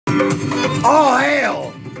All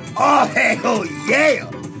hail! All hail, yeah!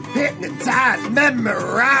 Hypnotized,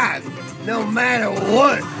 memorized, no matter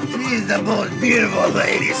what. She's the most beautiful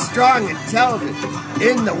lady, strong, intelligent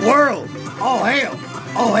in the world. All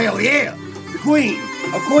hail, yeah! The queen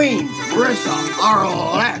of queens, Marissa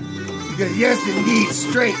Arlette. Because yes, indeed,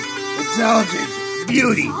 strength, intelligence,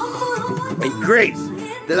 beauty, and grace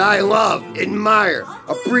that I love, admire,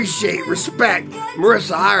 appreciate, respect.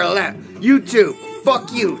 Marissa Arlette. YouTube,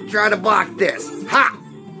 fuck you. Try to block this. Ha!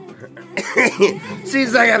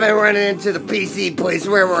 Seems like I've been running into the PC place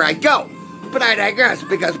wherever I go. But I digress,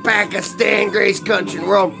 because Pakistan, greatest country in the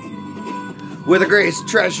world, with the greatest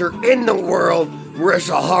treasure in the world,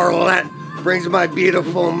 Marissa Arlette, brings my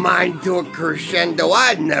beautiful mind to a crescendo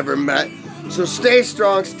I'd never met. So stay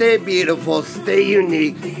strong, stay beautiful, stay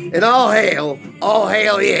unique, and all hail,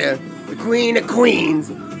 yeah, the queen of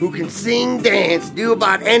queens, who can sing, dance, do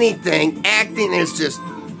about anything. Acting is just,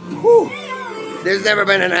 whew. There's never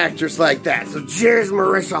been an actress like that. So cheers,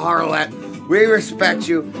 Marissa Arlette. We respect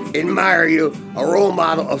you, admire you, a role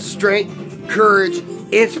model of strength, courage,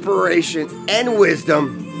 inspiration, and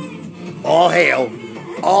wisdom. All hail,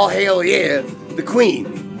 yeah, the queen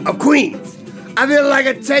of queens. I feel like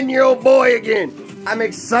a 10-year-old boy again. I'm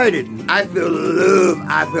excited. I feel love.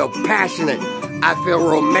 I feel passionate. I feel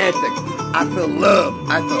romantic. I feel love.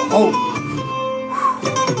 I feel hope.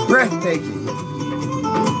 Breathtaking.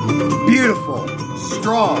 Beautiful.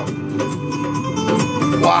 Strong.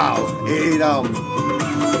 Wow.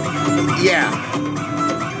 Yeah.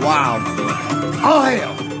 Wow. All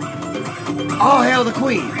hail. All hail the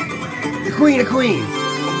queen. The queen of queens.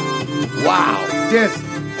 Wow. Just,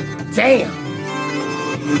 damn.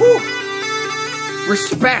 Whew.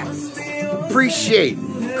 Respect, appreciate,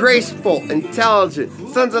 graceful, intelligent,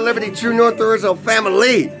 Sons of Liberty, True North Original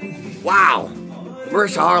family. Wow.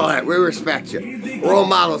 Marissa Arlette, we respect you. Role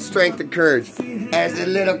model, strength, and courage. As the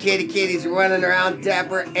little kitties running around,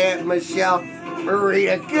 Deborah, Aunt Michelle,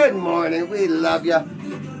 Maria, good morning. We love you.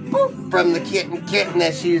 Boop, from the kitten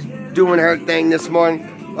as she's doing her thing this morning.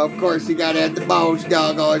 Of course, you gotta have the bones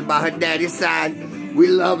dog always by her daddy's side. We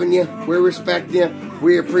loving you. We respecting you.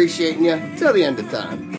 We appreciating you till the end of time.